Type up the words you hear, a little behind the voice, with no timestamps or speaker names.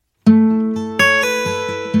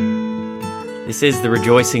This is the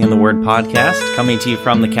Rejoicing in the Word podcast, coming to you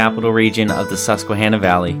from the capital region of the Susquehanna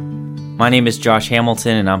Valley. My name is Josh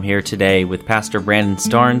Hamilton, and I'm here today with Pastor Brandon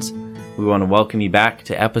Starnes. We want to welcome you back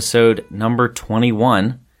to episode number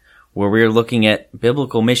 21, where we are looking at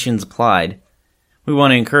biblical missions applied. We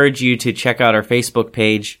want to encourage you to check out our Facebook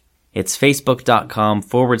page. It's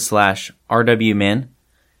facebook.com/RWMin.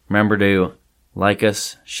 Remember to like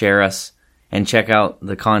us, share us, and check out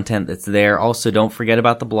the content that's there. Also, don't forget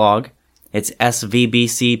about the blog. It's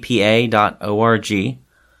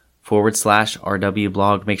svbcpa.org/RW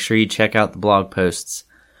blog. Make sure you check out the blog posts.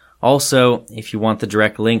 Also, if you want the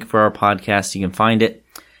direct link for our podcast, you can find it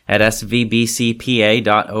at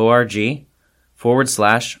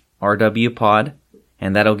svbcpa.org/RW pod,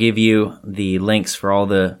 and that'll give you the links for all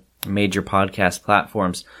the major podcast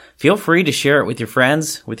platforms. Feel free to share it with your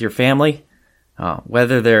friends, with your family,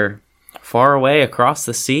 whether they're far away across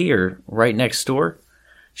the sea or right next door.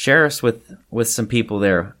 Share us with some people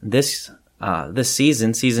there. This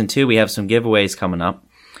season, season 2, we have some giveaways coming up,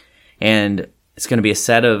 and it's going to be a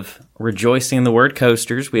set of Rejoicing in the Word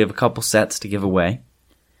coasters. We have a couple sets to give away,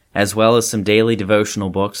 as well as some daily devotional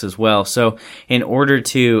books as well. So in order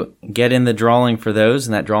to get in the drawing for those,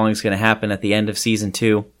 and that drawing is going to happen at the end of season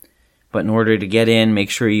 2, but in order to get in, make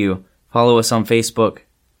sure you follow us on Facebook,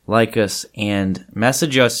 like us, and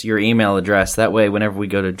message us your email address. That way, whenever we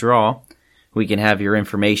go to draw, we can have your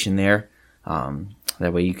information there.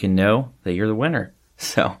 That way you can know that you're the winner.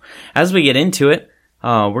 So as we get into it,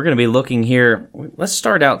 we're going to be looking here. Let's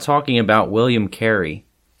start out talking about William Carey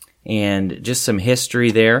and just some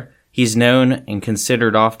history there. He's known and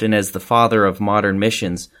considered often as the father of modern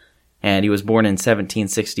missions, and he was born in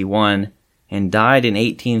 1761 and died in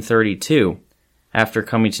 1832. After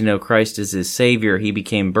coming to know Christ as his Savior, he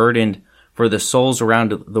became burdened for the souls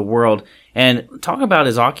around the world. And talk about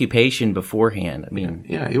his occupation beforehand. I mean,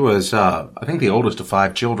 yeah, he was, I think, the oldest of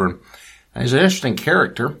 5 children. And he's an interesting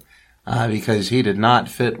character because he did not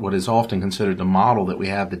fit what is often considered the model that we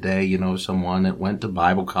have today. You know, someone that went to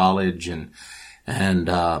Bible college and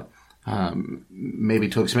maybe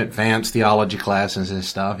took some advanced theology classes and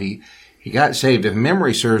stuff. He got saved. If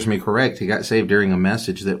memory serves me correct, he got saved during a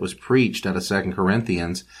message that was preached out of 2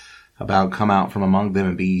 Corinthians about come out from among them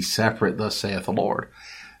and be ye separate, thus saith the Lord.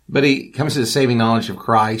 But he comes to the saving knowledge of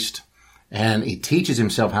Christ, and he teaches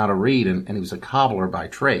himself how to read, and he was a cobbler by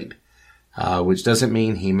trade, which doesn't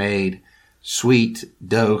mean he made sweet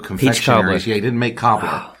dough confectionaries. Yeah, he didn't make cobbler.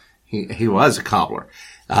 Wow. He was a cobbler.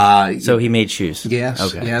 So he made shoes. Yes,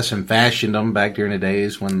 okay. Yes, and fashioned them back during the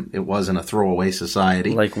days when it wasn't a throwaway society.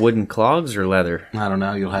 Like wooden clogs or leather? I don't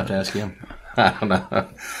know. You'll have to ask him. I don't know.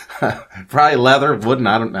 Probably leather, wooden,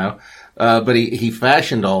 I don't know. But he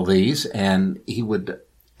fashioned all these, and he would,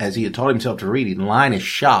 as he had taught himself to read, he'd line his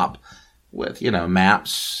shop with,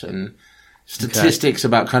 maps and statistics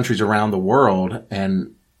about countries around the world.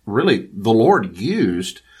 And really, the Lord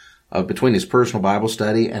used, between his personal Bible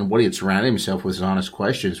study and what he had surrounded himself with, his honest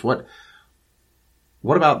questions, what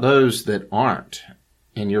about those that aren't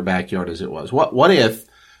in your backyard as it was? What if,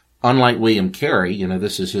 unlike William Carey,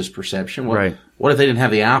 this is his perception. What if they didn't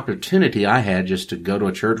have the opportunity I had just to go to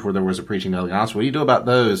a church where there was a preaching of the gospel? What do you do about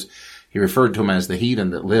those? He referred to them as the heathen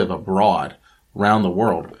that live abroad around the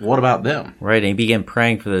world. What about them? Right, and he began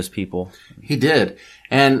praying for those people. He did.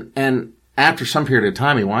 And after some period of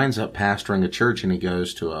time, he winds up pastoring a church, and he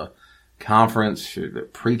goes to a conference, a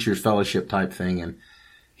preacher's fellowship type thing, and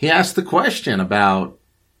he asked the question about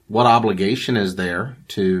what obligation is there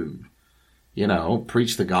to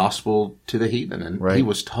preach the gospel to the heathen. And He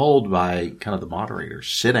was told by kind of the moderator,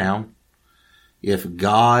 sit down. If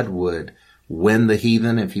God would win the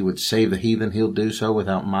heathen, if he would save the heathen, he'll do so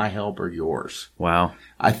without my help or yours. Wow.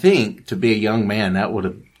 I think to be a young man, that would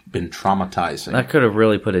have been traumatizing. That could have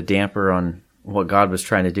really put a damper on what God was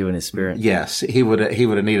trying to do in his spirit. Yes. He would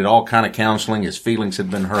have needed all kind of counseling. His feelings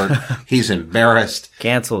had been hurt. He's embarrassed.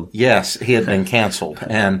 Canceled. Yes. He had been canceled.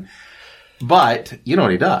 But you know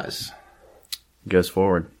what he does? Goes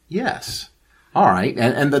forward. Yes. All right.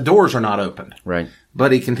 And the doors are not opened. Right.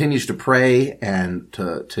 But he continues to pray, and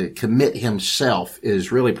to commit himself is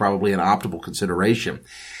really probably an optimal consideration.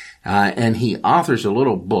 And he authors a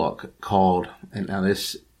little book called, and now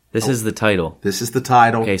this is the title. This is the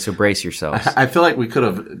title. Okay, so brace yourselves. I feel like we could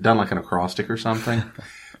have done like an acrostic or something.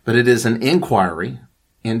 But it is an inquiry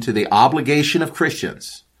into the obligation of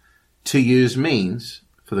Christians to use means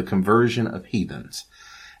for the conversion of heathens.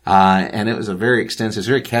 And it was a very extensive, it's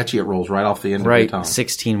very catchy. It rolls right off the end of the tongue. Right,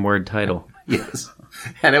 16-word title. Yes.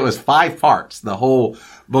 And it was 5 parts. The whole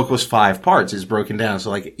book was 5 parts. It's broken down. So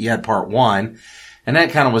like you had part 1, and that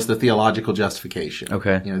kind of was the theological justification.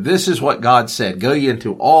 Okay. This is what God said. Go ye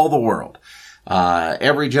into all the world.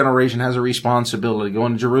 Every generation has a responsibility.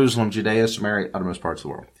 Going to Jerusalem, Judea, Samaria, uttermost parts of the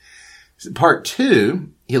world. Part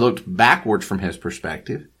 2, he looked backwards from his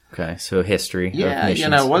perspective. Okay, so history of Yeah,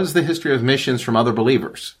 missions. what is the history of missions from other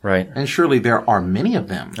believers? Right. And surely there are many of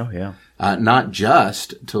them. Oh, yeah. Not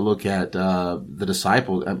just to look at the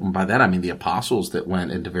disciples. By that I mean the apostles that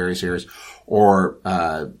went into various areas, or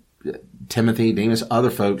Timothy, Demas,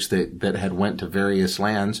 other folks that had went to various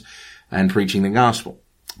lands and preaching the gospel.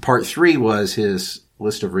 Part 3 was his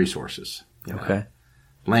list of resources. Okay.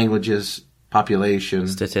 Languages, population.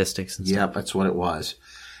 Statistics and stuff. Yep, that's what it was.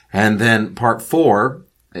 And then part 4,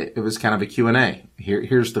 it was kind of a Q&A.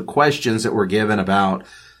 Here's the questions that were given about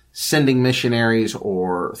sending missionaries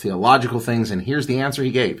or theological things, and here's the answer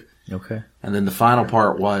he gave. Okay. And then the final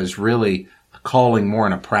part was really calling more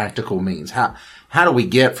in a practical means. How do we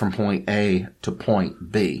get from point A to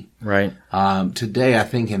point B? Right. Today, I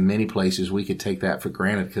think in many places we could take that for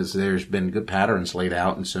granted because there's been good patterns laid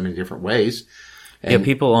out in so many different ways. And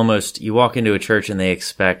people almost, you walk into a church and they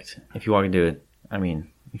expect, if you walk into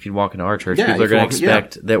our church, Yeah, people are if you going walk- to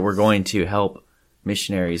expect that we're going to help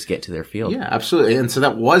missionaries get to their field. yeah, absolutely. And so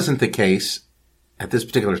that wasn't the case at this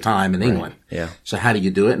particular time in England. Yeah. So how do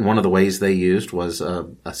you do it? And one of the ways they used was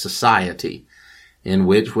a society in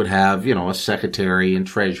which would have, a secretary and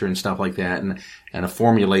treasurer and stuff like that, and a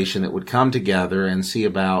formulation that would come together and see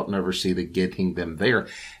about and oversee the getting them there.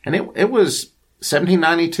 And it was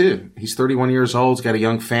 1792. He's 31 years old. He's got a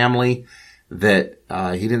young family that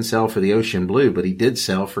he didn't sell for the ocean blue, but he did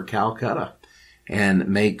sell for Calcutta, and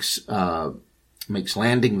makes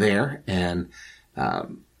landing there and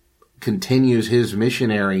continues his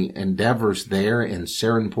missionary endeavors there in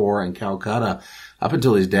Saharanpur and Calcutta up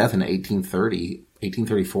until his death in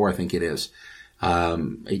 1834, I think it is,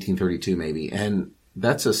 1832 maybe. And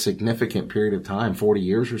that's a significant period of time, 40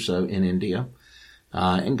 years or so in India.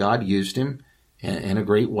 And God used him in a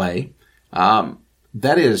great way.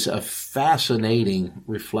 That is a fascinating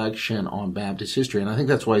reflection on Baptist history, and I think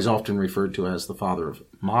that's why he's often referred to as the father of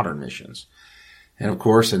modern missions. And of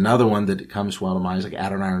course, another one that comes well to mind is like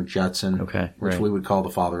Adoniram Judson, which we would call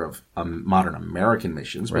the father of modern American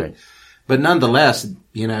missions. But nonetheless,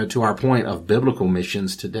 to our point of biblical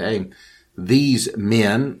missions today, these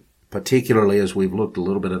men, particularly as we've looked a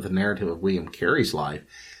little bit at the narrative of William Carey's life,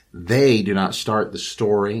 they do not start the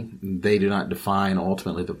story. They do not define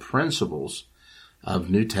ultimately the principles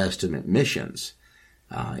of New Testament missions.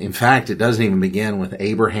 In fact, it doesn't even begin with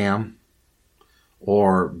Abraham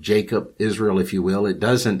or Jacob, Israel, if you will. It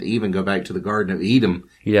doesn't even go back to the Garden of Eden.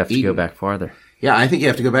 You'd have to go back farther. Yeah, I think you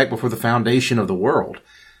have to go back before the foundation of the world.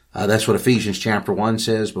 That's what Ephesians chapter 1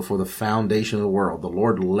 says, before the foundation of the world. The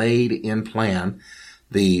Lord laid in plan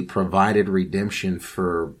the provided redemption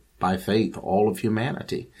by faith, all of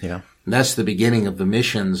humanity. Yeah. And that's the beginning of the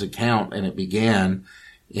missions account, and it began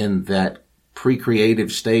in that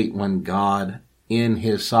pre-creative state when God, in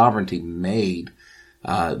his sovereignty, made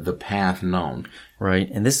the path known. Right.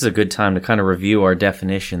 And this is a good time to kind of review our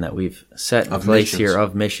definition that we've set in place here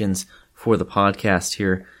of missions for the podcast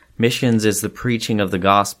here. Missions is the preaching of the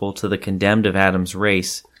gospel to the condemned of Adam's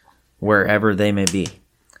race, wherever they may be.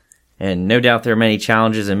 And no doubt there are many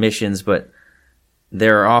challenges in missions, but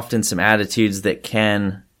there are often some attitudes that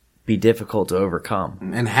can be difficult to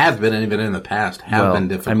overcome. And have been, even in the past, been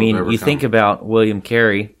difficult to overcome. You think about William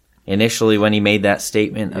Carey, initially when he made that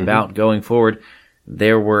statement about going forward,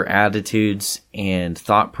 there were attitudes and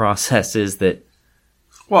thought processes that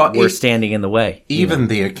were standing in the way. Even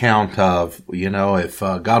the account of, if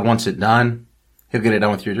God wants it done, he'll get it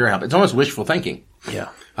done with your help. It's almost wishful thinking. Yeah.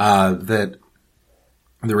 That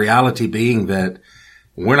the reality being that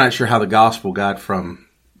we're not sure how the gospel got from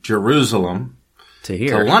Jerusalem to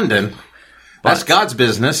here, to London. That's God's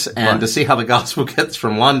business. And to see how the gospel gets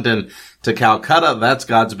from London to Calcutta, that's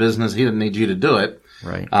God's business. He didn't need you to do it.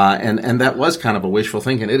 Right. And that was kind of a wishful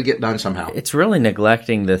thinking. It'll get done somehow. It's really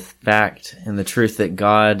neglecting the fact and the truth that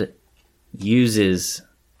God uses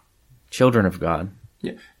children of God.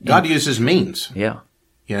 Yeah. God uses means. Yeah.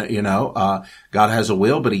 God has a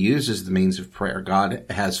will, but he uses the means of prayer. God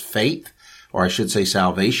has faith, or I should say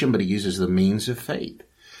salvation, but he uses the means of faith.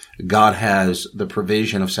 God has the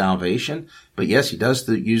provision of salvation, but yes, he does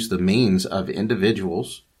use the means of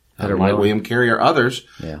individuals, like William Carey or others,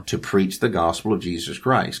 to preach the gospel of Jesus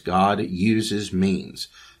Christ. God uses means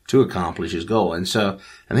to accomplish his goal. And so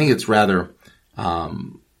I think it's rather a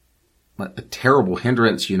terrible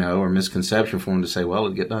hindrance, or misconception for him to say, well,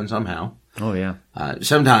 it'll get done somehow. Oh, yeah.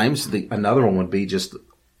 Sometimes another one would be just,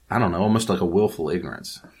 I don't know, almost like a willful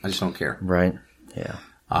ignorance. I just don't care. Right. Yeah.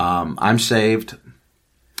 I'm saved.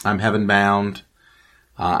 I'm heaven bound.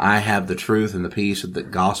 I have the truth and the peace that the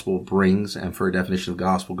gospel brings. And for a definition of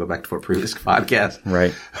gospel, go back to our previous podcast.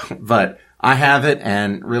 Right. But I have it,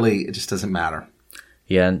 and really, it just doesn't matter.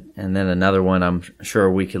 Yeah, and then another one I'm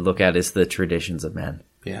sure we could look at is the traditions of men.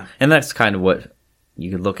 Yeah. And that's kind of what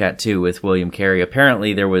you could look at, too, with William Carey.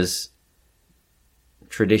 Apparently, there was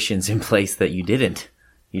traditions in place that you didn't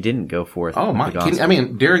go forth. Oh, my. the gospel. I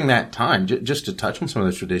mean, during that time, just to touch on some of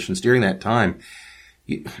those traditions, during that time,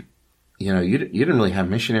 you didn't really have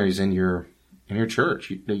missionaries in your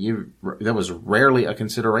church. That was rarely a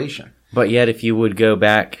consideration. But yet, if you would go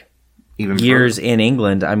back Even years further. in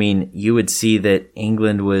England, I mean, you would see that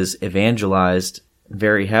England was evangelized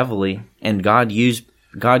very heavily, and God used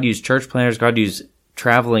church planners, God used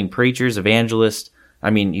traveling preachers, evangelists. I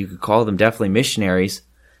mean, you could call them definitely missionaries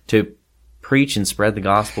to preach and spread the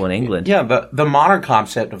gospel in England. Yeah, the modern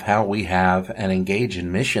concept of how we have and engage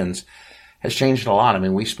in missions has changed a lot. I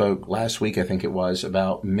mean, we spoke last week, I think it was,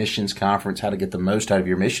 about missions conference, how to get the most out of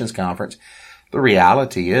your missions conference. The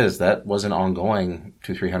reality is that wasn't ongoing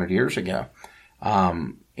 200-300 years ago.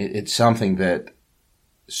 It's something that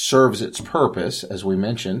serves its purpose, as we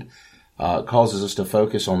mentioned, causes us to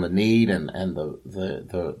focus on the need and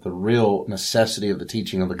the real necessity of the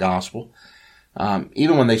teaching of the gospel.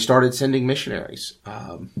 Even when they started sending missionaries,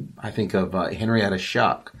 I think of Henrietta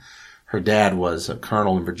Shuck. Her dad was a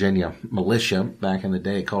colonel in Virginia militia back in the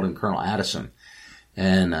day, called him Colonel Addison.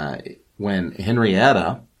 And when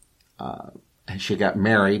Henrietta, she got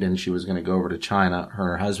married and she was going to go over to China, her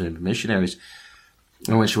and her husband had been missionaries.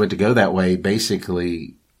 And when she went to go that way,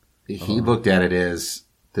 basically, he looked at it as,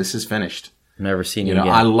 this is finished. Never seen You you know,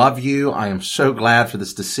 again. I love you. I am so glad for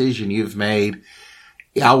this decision you've made.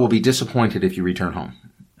 I will be disappointed if you return home.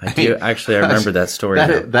 I remember that story.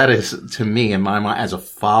 That is, to me, in my mind, as a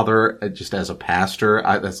father, just as a pastor,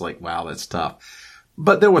 that's like, wow, that's tough.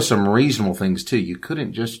 But there were some reasonable things, too. You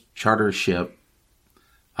couldn't just charter a ship.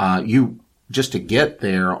 Just to get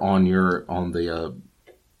there on the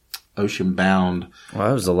ocean-bound Well,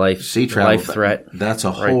 that was a sea travel, life threat. That's a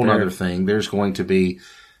right whole there. other thing. There's going to be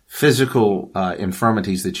physical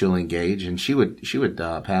infirmities that you'll engage, and she would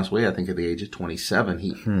pass away, I think, at the age of 27.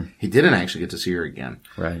 He didn't actually get to see her again.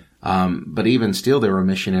 Right. But even still, there were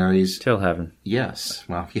missionaries. Till heaven. Yes.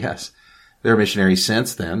 Well, yes. There are missionaries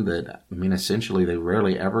since then that, I mean, essentially they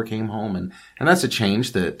rarely ever came home. And that's a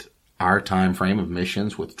change that our time frame of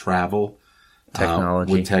missions with travel,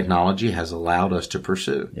 technology has allowed us to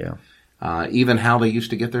pursue. Yeah. Even how they used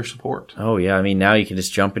to get their support. Oh, yeah. I mean, now you can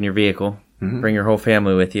just jump in your vehicle, bring your whole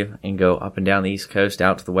family with you, and go up and down the East Coast,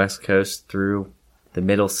 out to the West Coast, through the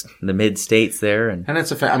mid states there. And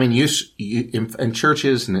it's a fact. I mean, and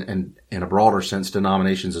churches and in a broader sense,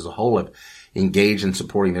 denominations as a whole have engaged in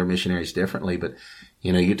supporting their missionaries differently. But,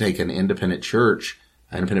 you take an independent church,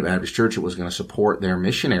 an independent Baptist church that was going to support their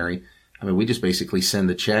missionary. I mean, we just basically send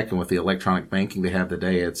the check, and with the electronic banking they have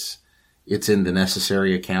today, it's in the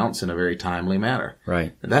necessary accounts in a very timely manner.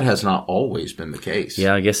 Right. That has not always been the case.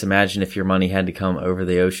 Yeah, I guess imagine if your money had to come over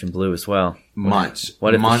the ocean blue as well. Months.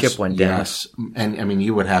 What if the ship went down? Yes. And I mean,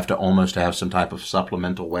 you would have to almost have some type of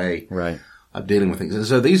supplemental way Right. of dealing with things. And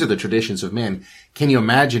so these are the traditions of men. Can you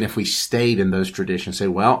imagine if we stayed in those traditions, say,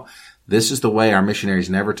 well, this is the way our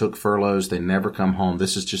missionaries never took furloughs. They never come home.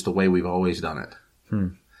 This is just the way we've always done it.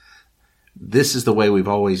 This is the way we've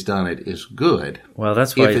always done it is good. Well,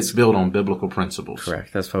 that's why if it's built on biblical principles.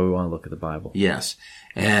 Correct. That's why we want to look at the Bible. Yes.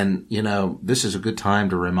 And, this is a good time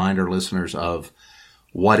to remind our listeners of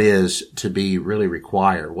what is to be really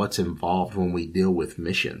required, what's involved when we deal with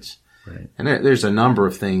missions. Right. And there's a number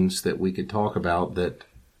of things that we could talk about that,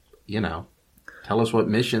 tell us what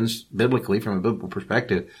missions, biblically, from a biblical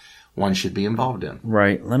perspective, one should be involved in.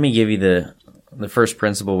 Right. Let me give you the first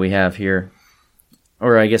principle we have here,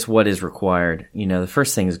 or I guess what is required. The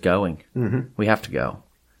first thing is going. We have to go.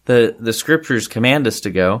 The scriptures command us to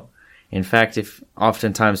go. In fact, if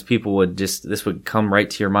oftentimes people this would come right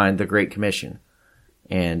to your mind, the Great Commission.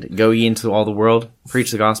 And go ye into all the world,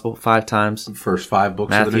 preach the gospel 5 times. First 5 books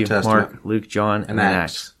Matthew, of the New Testament. Mark, Luke, John, and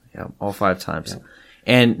Acts. Yeah, all 5 times. Yeah.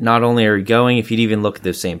 And not only are you going, if you'd even look at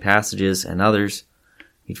those same passages and others,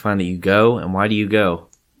 you'd find that you go. And why do you go?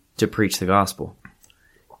 To preach the gospel.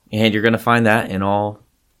 And you're going to find that in all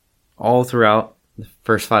throughout the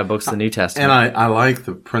first 5 books of the New Testament. And I like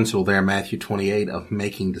the principle there, Matthew 28, of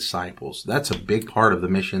making disciples. That's a big part of the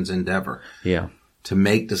missions endeavor. Yeah. To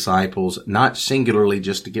make disciples, not singularly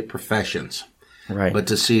just to get professions, Right. but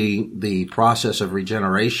to see the process of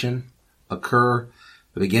regeneration occur,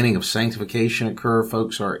 the beginning of sanctification occur.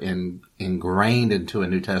 Folks are ingrained into a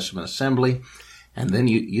New Testament assembly, and then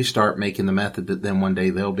you start making the method that then one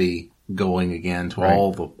day they'll be going again to Right.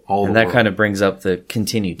 all the And that world. kind of brings up the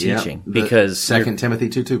continued teaching Yeah, the because 2 Timothy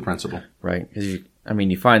 2:2 principle. right, because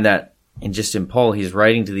you find that in Paul, he's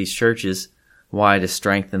writing to these churches. Why? To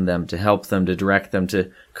strengthen them, to help them, to direct them,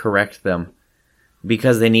 to correct them,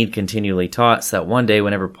 because they need continually taught, so that one day,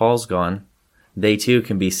 whenever Paul's gone, they too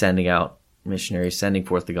can be sending out missionaries, sending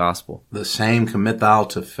forth the gospel. The same commit thou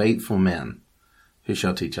to faithful men who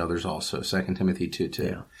shall teach others also. 2 Timothy 2:2.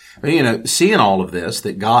 Yeah. But, seeing all of this,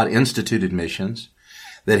 that God instituted missions,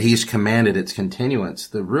 that he's commanded its continuance,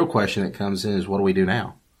 the real question that comes in is, what do we do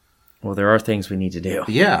now? Well, there are things we need to do.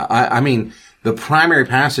 Yeah, I mean, the primary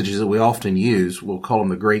passages that we often use, we'll call them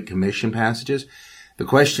the Great Commission passages. The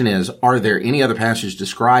question is, are there any other passages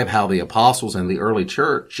describe how the apostles and the early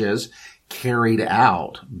churches carried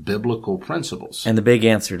out biblical principles? And the big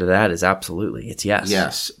answer to that is absolutely. It's yes.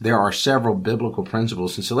 Yes, there are several biblical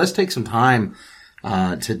principles. And so let's take some time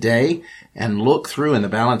today and look through in the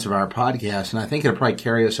balance of our podcast. And I think it'll probably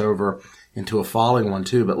carry us over into a following one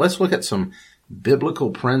too. But let's look at some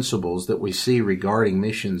biblical principles that we see regarding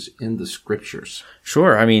missions in the scriptures.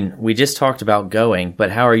 Sure. I mean, we just talked about going,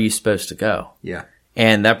 but how are you supposed to go? Yeah.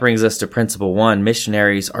 And that brings us to principle 1.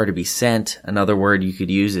 Missionaries are to be sent. Another word you could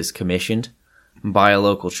use is commissioned by a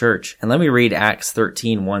local church. And let me read Acts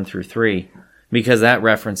 13:1-3, because that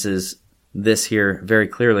references this here very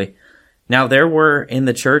clearly. Now there were in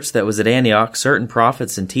the church that was at Antioch certain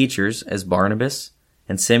prophets and teachers, as Barnabas,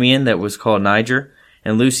 and Simeon that was called Niger,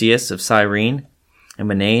 and Lucius of Cyrene, and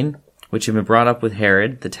Manaen, which had been brought up with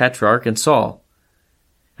Herod, the Tetrarch, and Saul.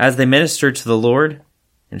 As they ministered to the Lord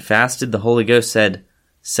and fasted, the Holy Ghost said,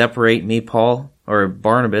 Separate me, Paul, or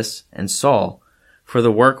Barnabas, and Saul, for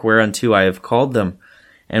the work whereunto I have called them.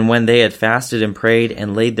 And when they had fasted and prayed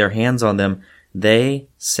and laid their hands on them, they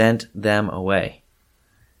sent them away.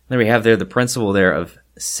 There we have there the principle there of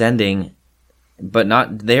sending, but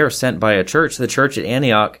not, they are sent by a church. The church at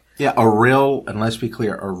Antioch. Yeah, a real, and let's be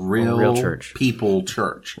clear, a real church. People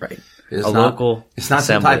church. Right. It's local It's not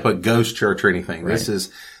some assembly. type of ghost church or anything. Right. This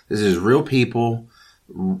is real people,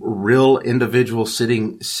 real individuals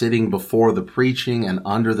sitting before the preaching and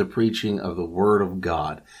under the preaching of the Word of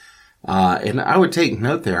God. And I would take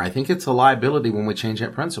note there. I think it's a liability when we change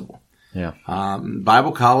that principle. Yeah.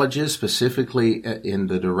 Bible colleges, specifically in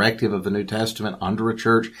the directive of the New Testament under a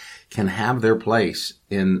church, can have their place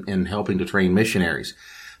in helping to train missionaries.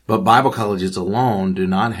 But Bible colleges alone do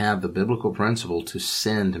not have the biblical principle to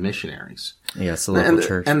send missionaries. Yes, the local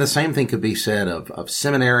church. And the same thing could be said of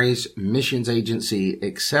seminaries, missions agency,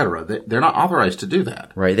 etc. They're not authorized to do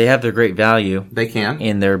that. Right. They have their great value They can.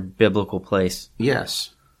 in their biblical place. Yes.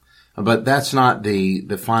 But that's not the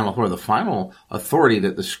final authority. The final authority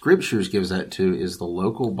that the Scriptures gives that to is the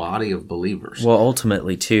local body of believers. Well,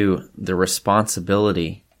 ultimately, too, the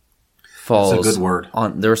responsibility falls That's a good word.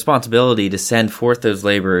 on the responsibility to send forth those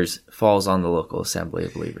laborers falls on the local assembly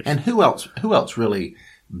of believers. And who else really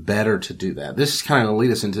better to do that? This is kind of going to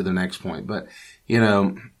lead us into the next point. But,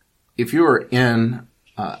 if you're in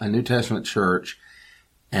a New Testament church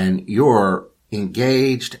and you're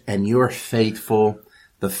engaged and you're faithful,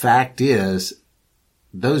 the fact is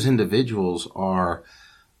those individuals are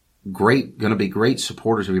going to be great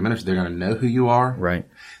supporters of your ministry. They're going to know who you are. Right.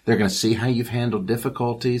 They're going to see how you've handled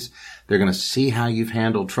difficulties. They're going to see how you've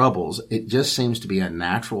handled troubles. It just seems to be a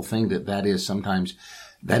natural thing that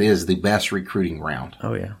is the best recruiting ground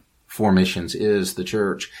Oh, yeah. for missions is the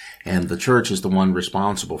church. And the church is the one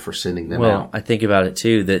responsible for sending them Well, out. I think about it,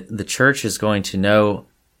 too, that the church is going to know.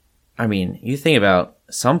 I mean, you think about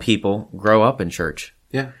some people grow up in church.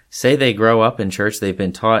 Yeah. Say they grow up in church, they've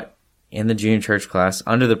been taught in the junior church class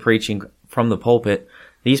under the preaching from the pulpit.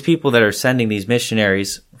 These people that are sending these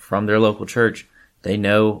missionaries from their local church, they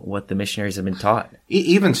know what the missionaries have been taught.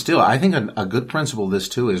 Even still, I think a good principle of this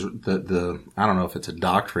too is the I don't know if it's a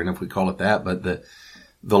doctrine, if we call it that, but the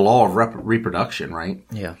law of reproduction, right?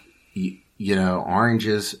 Yeah.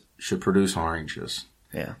 Oranges should produce oranges.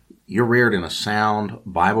 Yeah. You're reared in a sound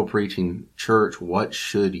Bible preaching church. What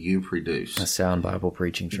should you produce? A sound Bible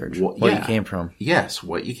preaching church. What you came from. Yes,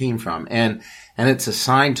 what you came from. And it's a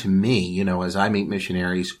sign to me, as I meet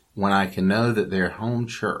missionaries, when I can know that their home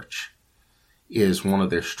church is one of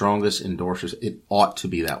their strongest endorsers. It ought to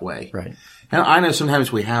be that way. Right. And I know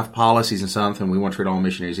sometimes we have policies and something, we want to treat all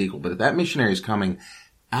missionaries equal, but if that missionary is coming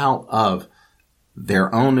out of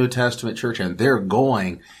their own New Testament church and they're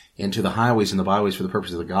going into the highways and the byways for the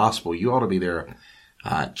purpose of the gospel, you ought to be their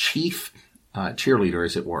chief cheerleader,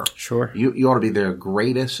 as it were. Sure. You ought to be their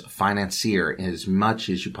greatest financier as much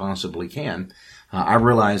as you possibly can. I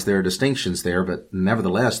realize there are distinctions there, but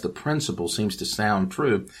nevertheless, the principle seems to sound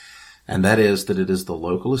true, and that is that it is the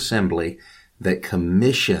local assembly that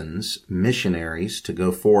commissions missionaries to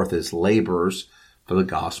go forth as laborers for the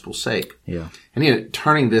gospel's sake. Yeah. And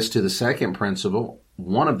turning this to the second principle,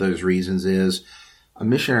 one of those reasons is a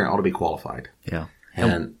missionary ought to be qualified. Yeah.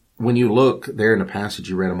 And when you look there in the passage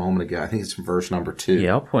you read a moment ago, I think it's in verse number 2.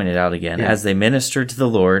 Yeah, I'll point it out again. Yeah. As they ministered to the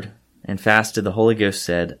Lord and fasted, the Holy Ghost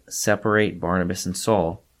said, "Separate Barnabas and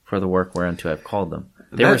Saul for the work whereunto I have called them."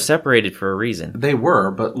 They were separated for a reason. They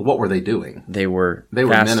were, but what were they doing? They were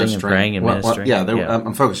ministering. fasting and praying and ministering.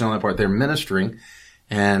 I'm focusing on that part. They're ministering,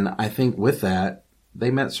 and I think with that,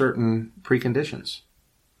 they met certain preconditions.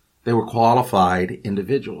 They were qualified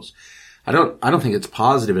individuals. I don't think it's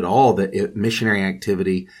positive at all that missionary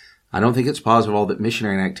activity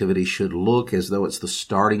should look as though it's the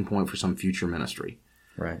starting point for some future ministry.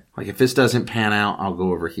 Right. Like if this doesn't pan out, I'll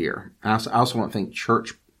go over here. I also don't think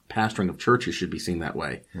pastoring of churches should be seen that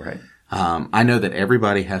way. Right. I know that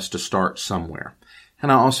everybody has to start somewhere.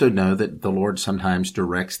 And I also know that the Lord sometimes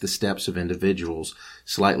directs the steps of individuals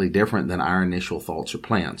slightly different than our initial thoughts or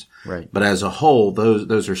plans. Right. But as a whole,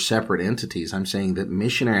 those are separate entities. I'm saying that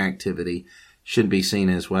missionary activity should be seen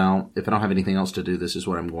as, well, if I don't have anything else to do, this is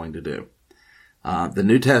what I'm going to do. The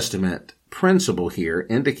New Testament principle here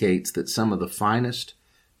indicates that some of the finest,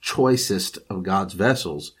 choicest of God's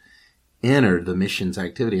vessels entered the missions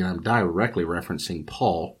activity. And I'm directly referencing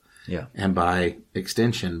Paul. Yeah. And by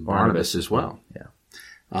extension, Barnabas as well. Yeah.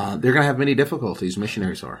 They're going to have many difficulties,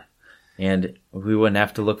 missionaries are. And we wouldn't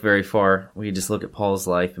have to look very far. We could just look at Paul's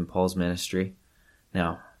life and Paul's ministry.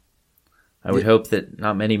 Now, I would hope that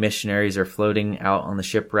not many missionaries are floating out on the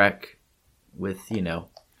shipwreck with,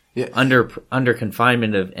 under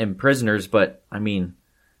confinement and prisoners, but, I mean,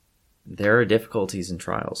 there are difficulties and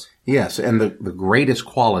trials. Yes, and the greatest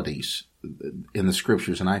qualities in the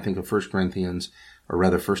Scriptures, and I think of 1 Corinthians, or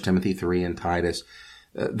rather 1 Timothy 3 and Titus,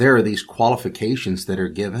 there are these qualifications that are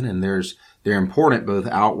given, and they're important, both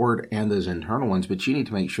outward and those internal ones, but you need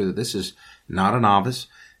to make sure that this is not a novice,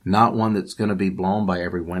 not one that's going to be blown by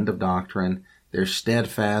every wind of doctrine. They're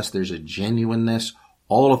steadfast, there's a genuineness,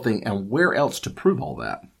 all of things, and where else to prove all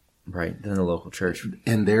that? Right, than the local church.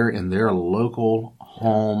 And they're in their local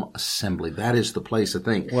home assembly. That is the place, I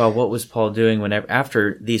think. Well, what was Paul doing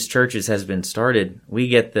after these churches has been started? We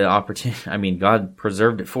get the opportunity, I mean, God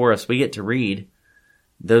preserved it for us. We get to read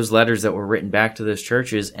those letters that were written back to those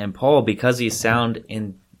churches. And Paul, because he's sound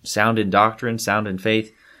in doctrine, sound in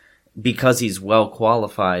faith, because he's well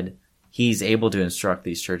qualified, he's able to instruct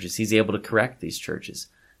these churches. He's able to correct these churches.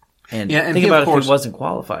 And think about if he wasn't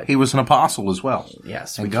qualified. He was an apostle as well.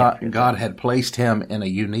 Yes. And God had placed him in a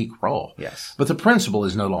unique role. Yes. But the principle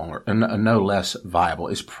is no less viable,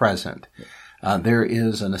 is present. There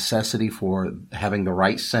is a necessity for having the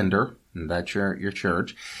right sender, and that's your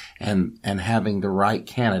church, and having the right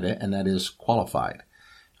candidate, and that is qualified.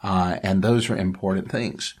 And those are important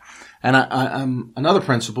things. And another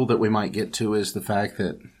principle that we might get to is the fact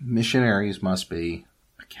that missionaries must be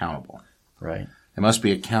accountable. Right. They must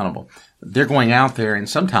be accountable. They're going out there, and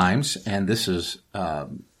sometimes, and this is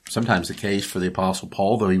sometimes the case for the Apostle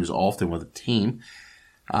Paul, though he was often with a team,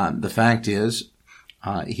 the fact is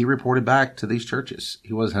he reported back to these churches.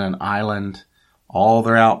 He wasn't an island, all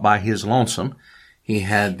they're out by his lonesome. He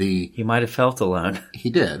might have felt alone. He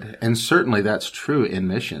did. And certainly that's true in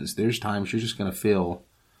missions. There's times you're just going to feel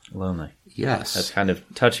lonely. Yes. That's kind of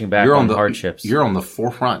touching back on the hardships. You're on the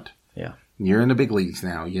forefront. Yeah. You're in the big leagues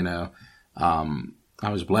now, I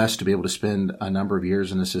was blessed to be able to spend a number of years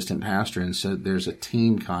as an assistant pastor, and so there's a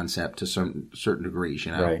team concept to some certain degrees,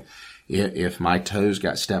 Right. If my toes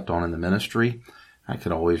got stepped on in the ministry, I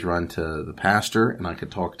could always run to the pastor and I could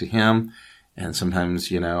talk to him. And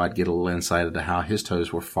sometimes, I'd get a little insight into how his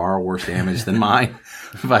toes were far worse damaged than mine.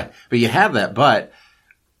 But you have that. But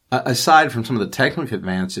aside from some of the technical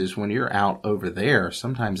advances, when you're out over there,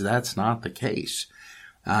 sometimes that's not the case.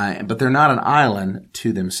 But they're not an island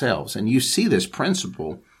to themselves. And you see this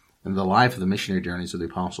principle in the life of the missionary journeys of the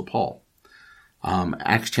Apostle Paul.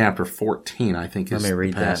 Acts chapter 14, I think, is Let me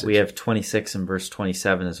read the passage. that. We have 26 and verse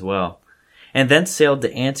 27 as well. And thence sailed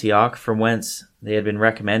to Antioch, from whence they had been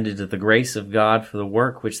recommended to the grace of God for the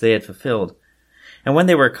work which they had fulfilled. And when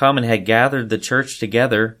they were come and had gathered the church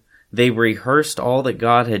together, they rehearsed all that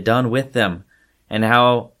God had done with them, and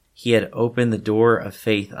how he had opened the door of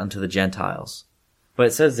faith unto the Gentiles. But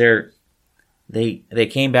it says there, they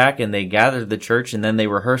came back and they gathered the church, and then they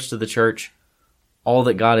rehearsed to the church all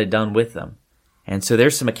that God had done with them. And so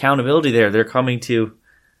there's some accountability there. They're coming to,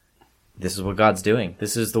 this is what God's doing.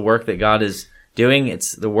 This is the work that God is doing.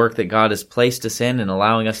 It's the work that God has placed us in and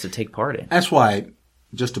allowing us to take part in. That's why,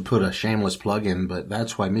 just to put a shameless plug in, but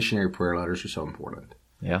that's why missionary prayer letters are so important.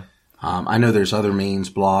 Yeah. I know there's other means,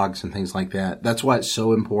 blogs and things like that. That's why it's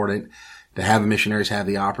so important to have the missionaries have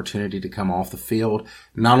the opportunity to come off the field,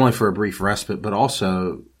 not only for a brief respite, but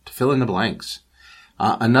also to fill in the blanks.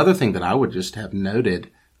 Another thing that I would just have noted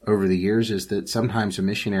over the years is that sometimes a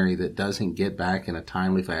missionary that doesn't get back in a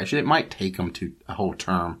timely fashion, it might take them to a whole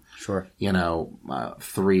term. Sure.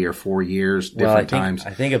 3 or 4 years, different times.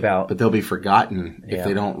 I think about, but they'll be forgotten if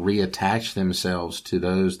they don't reattach themselves to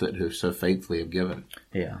those that who so faithfully have given.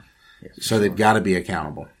 Yeah. So they've got to be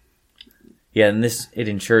accountable. Yeah, and it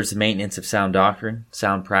ensures the maintenance of sound doctrine,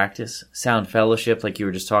 sound practice, sound fellowship, like you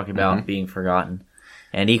were just talking about, being forgotten.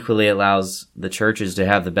 And equally allows the churches to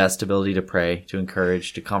have the best ability to pray, to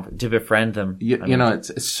encourage, to comfort, to befriend them.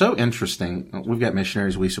 It's so interesting. We've got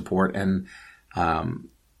missionaries we support, and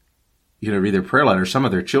read their prayer letters. Some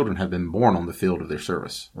of their children have been born on the field of their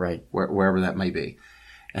service, right? Wherever that may be.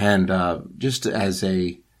 And just as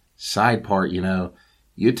a side part,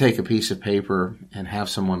 you take a piece of paper and have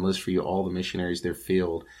someone list for you all the missionaries their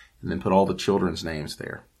field, and then put all the children's names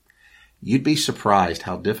there. You'd be surprised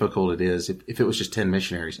how difficult it is if it was just 10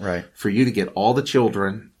 missionaries, right, for you to get all the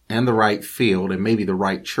children and the right field and maybe the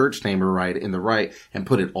right church name or right in the right and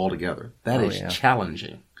put it all together. That is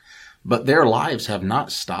challenging. But their lives have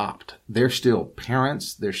not stopped. They're still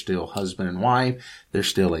parents. They're still husband and wife. They're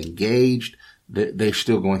still engaged. They're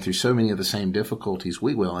still going through so many of the same difficulties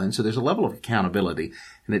we will. And so there's a level of accountability,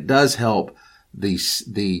 and it does help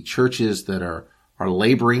the churches that are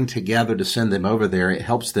laboring together to send them over there. It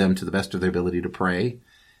helps them to the best of their ability to pray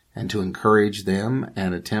and to encourage them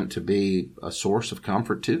and attempt to be a source of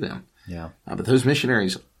comfort to them. Yeah. But those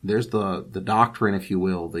missionaries, there's the doctrine, if you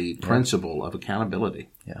will, the principle of accountability.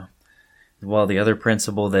 Yeah. Well, the other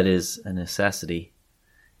principle that is a necessity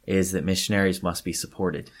is that missionaries must be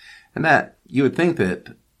supported. And that, you would think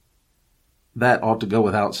that ought to go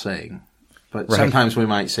without saying. But sometimes we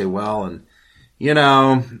might say, well, and,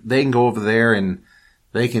 they can go over there and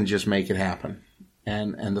they can just make it happen.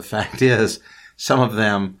 And the fact is, some of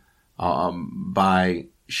them, by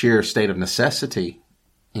sheer state of necessity,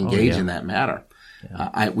 engage in that matter.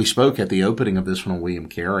 Yeah. We spoke at the opening of this one on William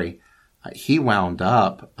Carey. He wound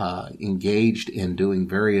up engaged in doing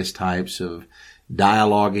various types of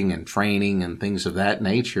dialoguing and training and things of that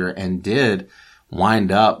nature, and did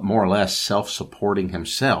wind up more or less self-supporting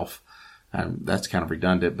himself. That's kind of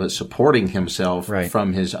redundant, but supporting himself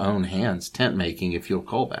from his own hands, tent making, if you'll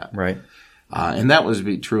call that. Right. And that was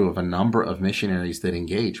true of a number of missionaries that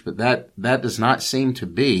engaged, but that does not seem to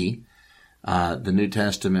be the New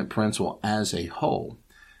Testament principle as a whole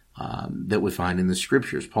that we find in the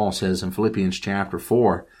Scriptures. Paul says in Philippians chapter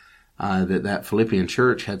 4 that Philippian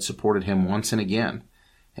church had supported him once and again.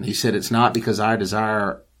 And he said, it's not because I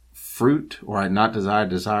desire fruit, or I not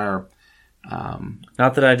desire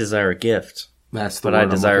not that I desire a gift, that's the but word I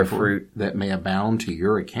desire fruit that may abound to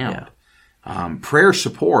your account. Yeah. Prayer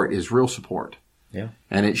support is real support. Yeah.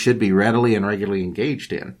 And it should be readily and regularly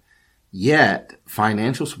engaged in. Yet,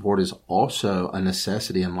 financial support is also a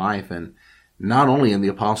necessity in life, and not only in the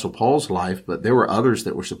Apostle Paul's life, but there were others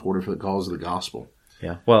that were supported for the cause of the gospel.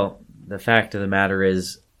 Yeah. Well, the fact of the matter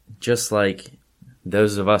is, just like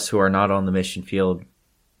those of us who are not on the mission field,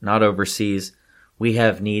 not overseas, we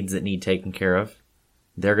have needs that need taken care of.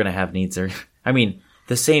 They're going to have needs there.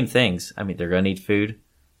 The same things. They're going to need food.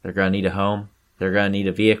 They're going to need a home. They're going to need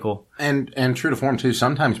a vehicle. And true to form, too,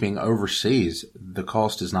 sometimes being overseas, the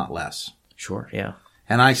cost is not less. Sure, yeah.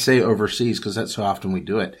 And I say overseas because that's so often we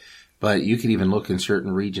do it. But you could even look in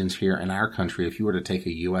certain regions here in our country, if you were to take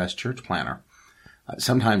a U.S. church planner,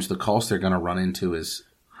 sometimes the cost they're going to run into is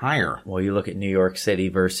higher. Well, you look at New York City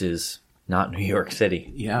versus not New York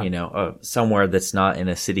City. Yeah. Somewhere that's not in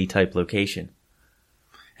a city-type location.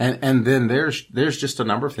 And then there's just a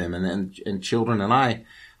number of them. And children, and I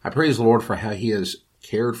praise the Lord for how He has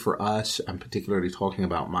cared for us. I'm particularly talking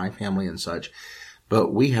about my family and such.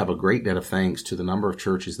 But we have a great debt of thanks to the number of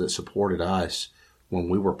churches that supported us when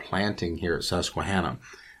we were planting here at Susquehanna.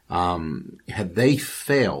 Had they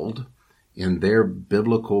failed in their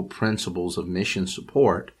biblical principles of mission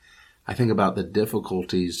support, I think about the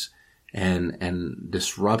difficulties and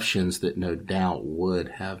disruptions that no doubt would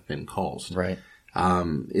have been caused. Right.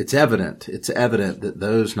 It's evident that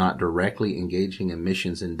those not directly engaging in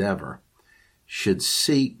missions endeavor should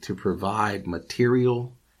seek to provide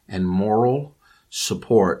material and moral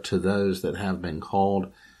support to those that have been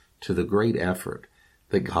called to the great effort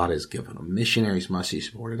that God has given them. Missionaries must be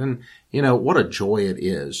supported. And, what a joy it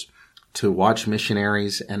is to watch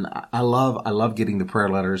missionaries. And I love getting the prayer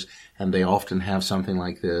letters, and they often have something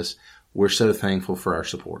like this. We're so thankful for our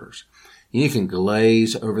supporters. You can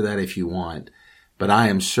glaze over that if you want, but I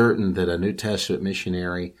am certain that a New Testament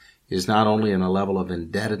missionary is not only in a level of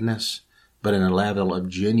indebtedness, but in a level of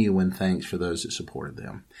genuine thanks for those that supported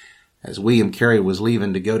them. As William Carey was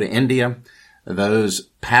leaving to go to India, those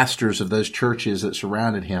pastors of those churches that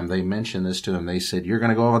surrounded him, they mentioned this to him. They said, "You're going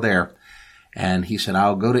to go over there." And he said,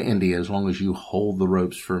 "I'll go to India as long as you hold the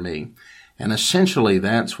ropes for me." And essentially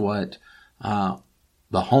that's what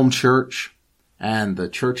the home church and the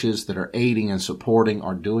churches that are aiding and supporting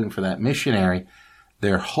are doing for that missionary.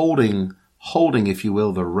 They're holding, if you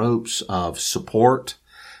will, the ropes of support.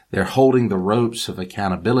 They're holding the ropes of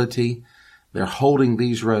accountability. They're holding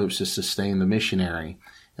these ropes to sustain the missionary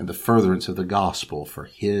and the furtherance of the gospel for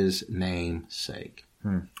his name's sake.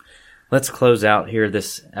 Let's close out here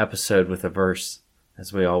this episode with a verse,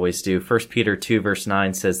 as we always do. 1 Peter 2 verse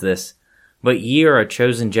 9 says this, "But ye are a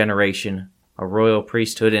chosen generation, a royal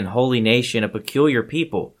priesthood, and holy nation, a peculiar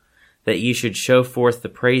people, that ye should show forth the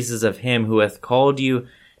praises of him who hath called you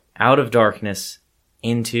out of darkness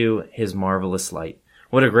into his marvelous light."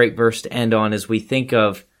 What a great verse to end on as we think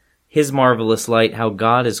of his marvelous light, how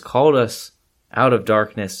God has called us out of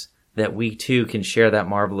darkness, that we too can share that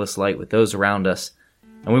marvelous light with those around us.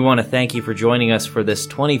 And we want to thank you for joining us for this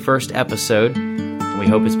 21st episode. And we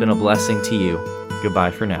hope it's been a blessing to you.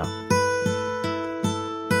 Goodbye for now.